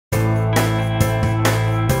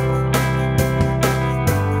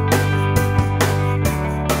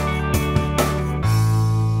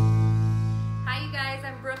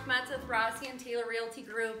Realty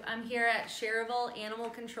Group. I'm here at Schererville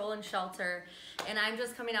Animal Control and Shelter, and I'm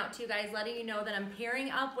just coming out to you guys letting you know that I'm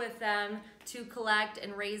pairing up with them to collect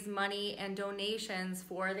and raise money and donations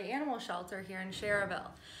for the animal shelter here in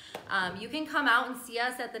Schererville. You can come out and see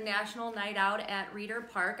us at the National Night Out at Redar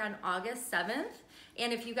Park on August 7th.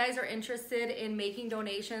 And if you guys are interested in making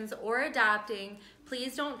donations or adopting,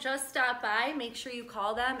 please don't just stop by. Make sure you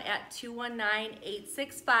call them at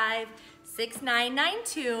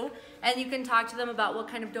 219-865-6992, and you can talk to them about what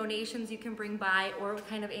kind of donations you can bring by or what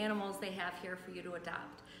kind of animals they have here for you to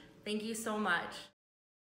adopt. Thank you so much.